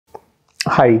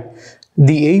Hi,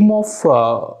 the aim of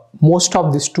most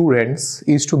of the students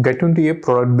is to get into a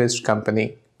product-based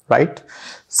company, right?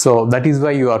 So that is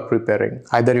why you are preparing.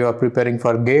 Either you are preparing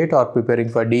for GATE or preparing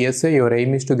for DSA, your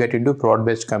aim is to get into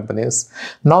product-based companies.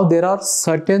 Now there are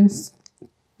certain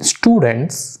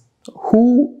students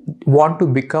who want to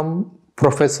become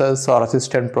professors or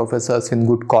assistant professors in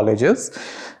good colleges.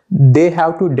 They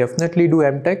have to definitely do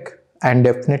MTech and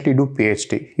definitely do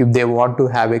PhD if they want to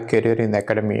have a career in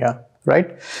academia,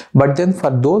 right? But then for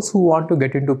those who want to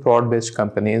get into product-based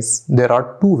companies, there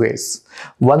are two ways.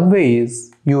 One way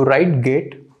is you write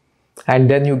GATE and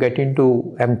then you get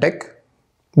into MTech.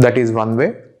 That is one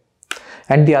way.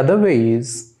 And the other way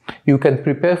is you can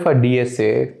prepare for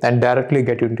DSA and directly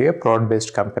get into a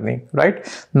product-based company, right?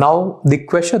 Now the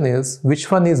question is,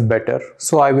 which one is better?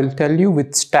 So I will tell you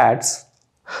with stats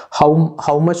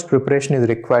how much preparation is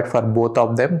required for both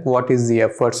of them, what is the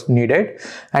efforts needed,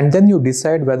 and then you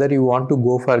decide whether you want to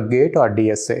go for GATE or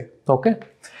DSA. Okay,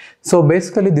 so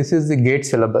basically this is the GATE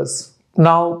syllabus.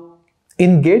 Now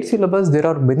in GATE syllabus there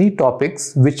are many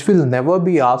topics which will never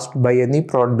be asked by any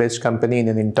product-based company in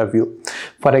an interview.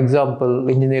 For example,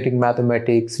 engineering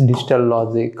mathematics, digital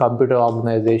logic, computer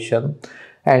organization,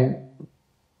 and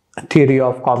theory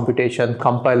of computation,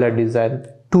 compiler design.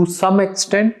 To some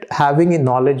extent, having a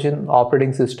knowledge in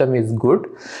operating system is good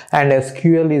and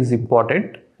SQL is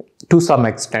important to some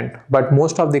extent, but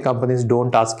most of the companies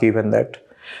don't ask even that.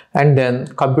 And then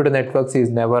computer networks is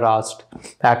never asked,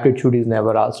 aptitude is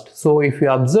never asked. So if you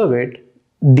observe it,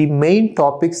 the main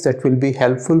topics that will be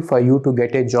helpful for you to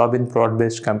get a job in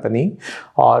product-based company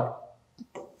are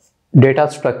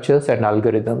data structures and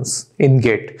algorithms in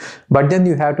GATE, but then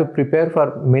you have to prepare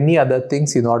for many other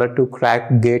things in order to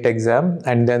crack GATE exam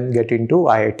and then get into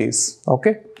IITs.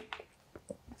 Okay,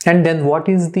 and then what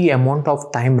is the amount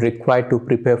of time required to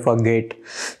prepare for GATE?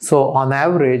 So on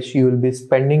average you will be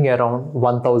spending around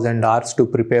 1000 hours to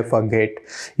prepare for GATE.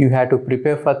 You have to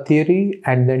prepare for theory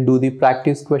and then do the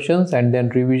practice questions and then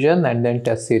revision and then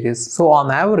test series. So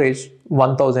on average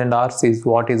 1000 hours is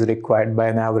what is required by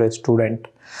an average student.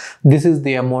 This is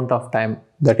the amount of time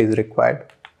that is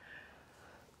required.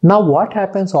 Now what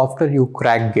happens after you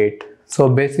crack GATE? So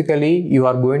basically you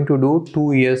are going to do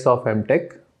 2 years of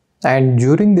MTech, and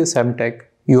during this MTech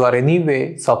you are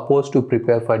anyway supposed to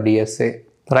prepare for DSA,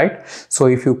 right? So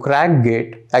if you crack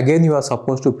GATE, again you are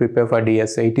supposed to prepare for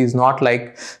DSA. It is not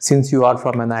like since you are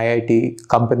from an IIT,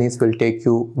 companies will take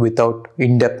you without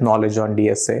in-depth knowledge on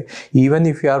DSA. Even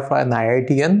if you are from an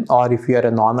IITian or if you are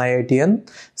a non-IITian,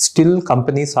 still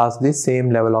companies ask the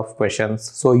same level of questions.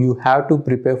 So you have to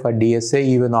prepare for DSA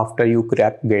even after you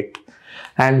crack GATE.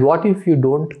 And what if you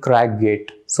don't crack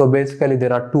GATE? So basically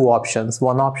there are two options.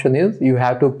 One option is you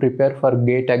have to prepare for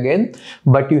GATE again,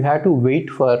 but you have to wait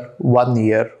for 1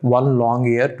 year, one long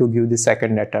year to give the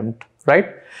second attempt, right?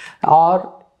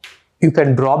 Or you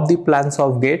can drop the plans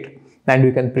of GATE and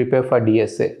you can prepare for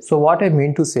DSA. So what I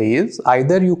mean to say is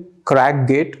either you crack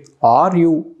GATE or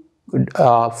you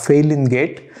fail in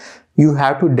GATE, you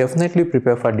have to definitely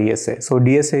prepare for DSA. So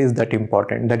DSA is that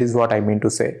important. That is what I mean to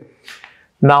say.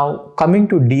 Now coming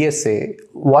to DSA,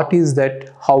 what is that,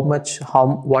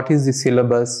 what is the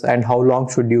syllabus and how long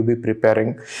should you be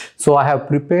preparing? So I have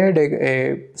prepared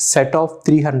a set of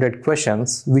 300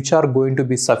 questions which are going to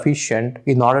be sufficient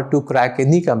in order to crack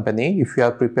any company if you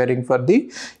are preparing for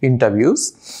the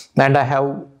interviews. And I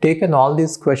have taken all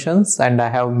these questions and I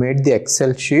have made the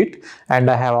Excel sheet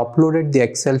and I have uploaded the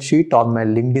Excel sheet on my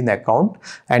LinkedIn account,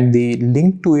 and the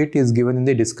link to it is given in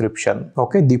the description.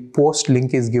 Okay, the post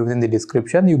link is given in the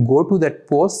description. You go to that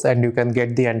post and you can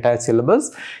get the entire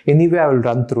syllabus. Anyway, I will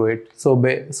run through it.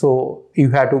 So you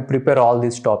have to prepare all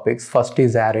these topics. First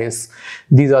is arrays.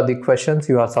 These are the questions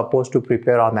you are supposed to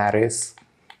prepare on arrays.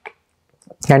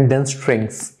 And then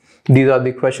strings. These are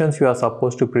the questions you are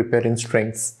supposed to prepare in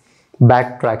strings.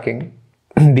 Backtracking.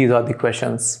 These are the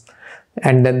questions.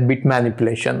 And then bit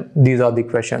manipulation. These are the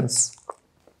questions.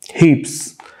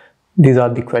 Heaps. These are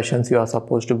the questions you are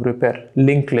supposed to prepare.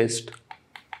 Linked list.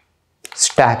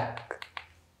 Stack.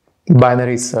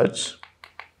 Binary search.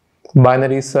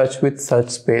 Binary search with search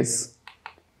space.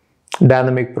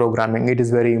 Dynamic programming. It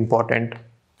is very important.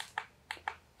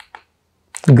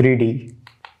 Greedy.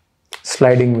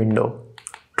 Sliding window.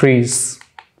 Trees.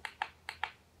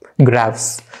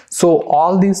 Graphs. So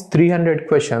all these 300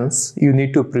 questions you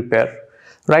need to prepare.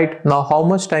 Right now, how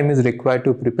much time is required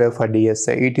to prepare for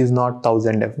DSA? It is not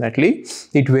 1000 definitely.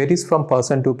 It varies from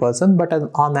person to person, but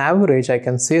on average, I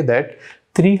can say that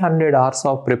 300 hours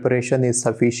of preparation is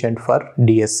sufficient for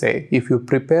DSA. If you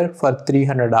prepare for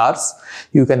 300 hours,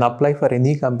 you can apply for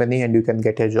any company and you can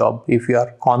get a job if you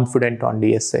are confident on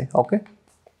DSA. Okay.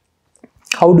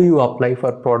 How do you apply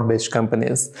for prod-based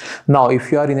companies? Now,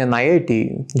 if you are in an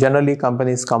IIT, generally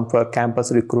companies come for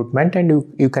campus recruitment and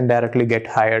you can directly get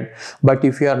hired. But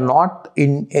if you are not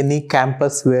in any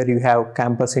campus where you have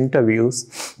campus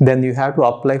interviews, then you have to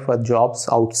apply for jobs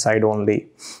outside only.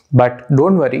 But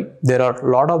don't worry, there are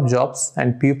a lot of jobs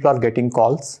and people are getting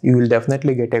calls. You will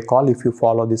definitely get a call if you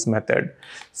follow this method.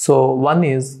 So one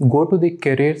is, go to the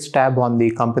careers tab on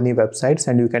the company websites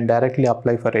and you can directly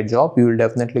apply for a job. You will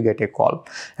definitely get a call.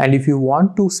 And if you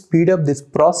want to speed up this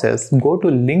process, go to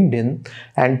LinkedIn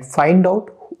and find out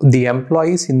the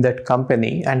employees in that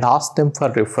company and ask them for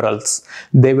referrals.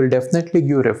 They will definitely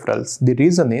give referrals. The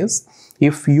reason is,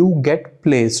 if you get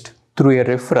placed through a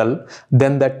referral,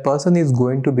 then that person is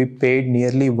going to be paid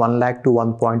nearly 1 lakh to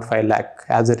 1.5 lakh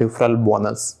as a referral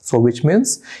bonus. So which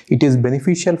means it is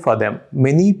beneficial for them.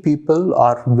 Many people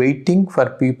are waiting for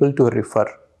people to refer,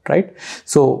 right?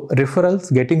 So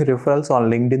getting referrals on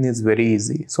LinkedIn is very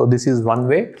easy. So this is one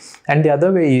way. And the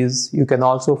other way is, you can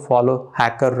also follow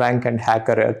HackerRank and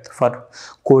HackerEarth for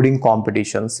coding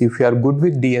competitions. If you are good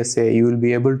with DSA, you will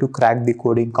be able to crack the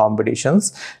coding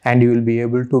competitions and you will be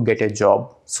able to get a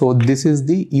job. So this is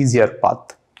the easier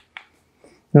path.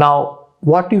 Now,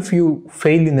 what if you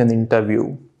fail in an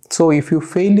interview? So if you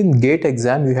fail in GATE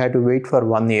exam, you have to wait for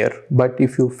 1 year. But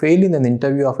if you fail in an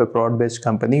interview of a prod-based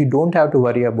company, you don't have to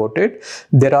worry about it.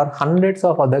 There are hundreds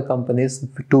of other companies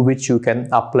to which you can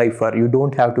apply for. You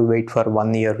don't have to wait for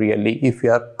 1 year really, if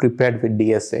you are prepared with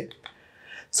DSA.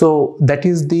 So that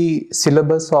is the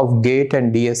syllabus of GATE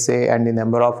and DSA and the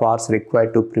number of hours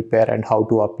required to prepare and how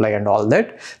to apply and all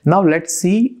that. Now let's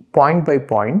see point by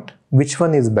point which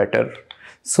one is better.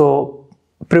 So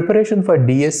preparation for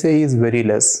DSA is very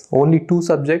less, only 2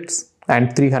 subjects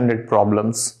and 300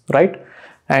 problems, right?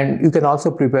 And you can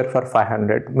also prepare for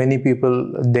 500. Many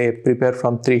people, they prepare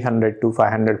from 300 to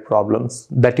 500 problems.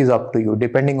 That is up to you.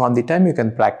 Depending on the time, you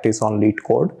can practice on lead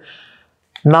code.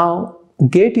 Now,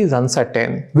 GATE is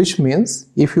uncertain, which means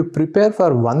if you prepare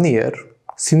for 1 year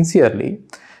sincerely,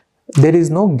 there is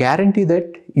no guarantee that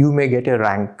you may get a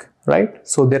rank, right?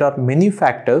 So there are many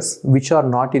factors which are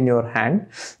not in your hand,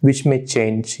 which may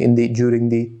change during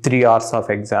the 3 hours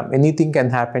of exam. Anything can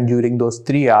happen during those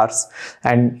 3 hours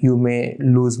and you may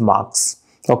lose marks.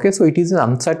 Okay, so it is an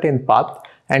uncertain path,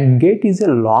 and GATE is a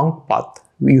long path.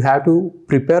 You have to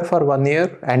prepare for 1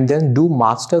 year and then do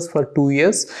masters for 2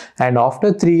 years, and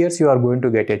after 3 years you are going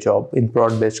to get a job in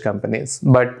prod-based companies.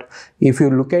 But if you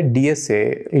look at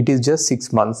DSA, it is just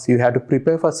 6 months. You have to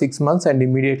prepare for 6 months and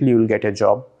immediately you will get a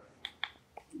job.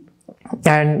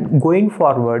 And going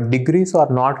forward, degrees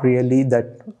are not really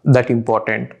that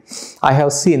important. I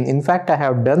have seen, in fact, I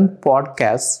have done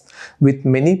podcasts with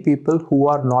many people who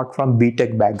are not from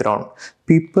BTech background.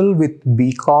 People with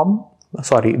BCA,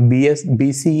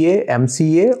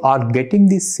 MCA are getting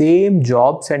the same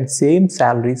jobs and same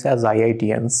salaries as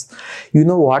IITians. You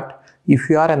know what? If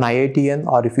you are an IITian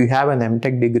or if you have an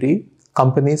MTech degree,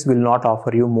 companies will not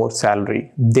offer you more salary.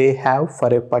 They have,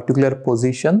 for a particular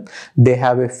position, they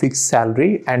have a fixed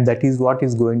salary, and that is what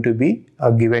is going to be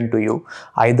given to you.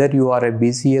 Either you are a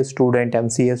BCA student,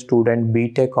 MCA student,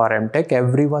 BTech or MTech,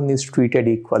 everyone is treated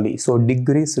equally. So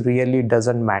degrees really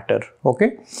doesn't matter.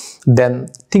 Okay, then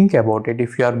think about it.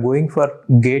 If you are going for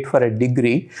GATE for a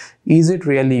degree, is it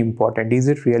really important? Is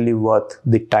it really worth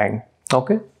the time?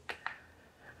 Okay,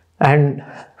 and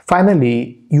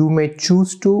finally, you may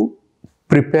choose to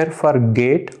prepare for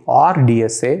GATE or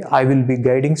DSA. I will be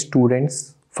guiding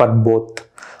students for both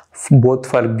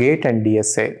for GATE and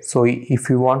DSA. So if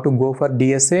you want to go for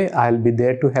DSA, I'll be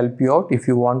there to help you out. If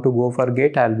you want to go for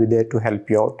GATE, I'll be there to help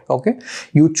you out. Okay,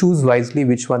 you choose wisely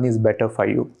which one is better for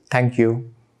you. Thank you.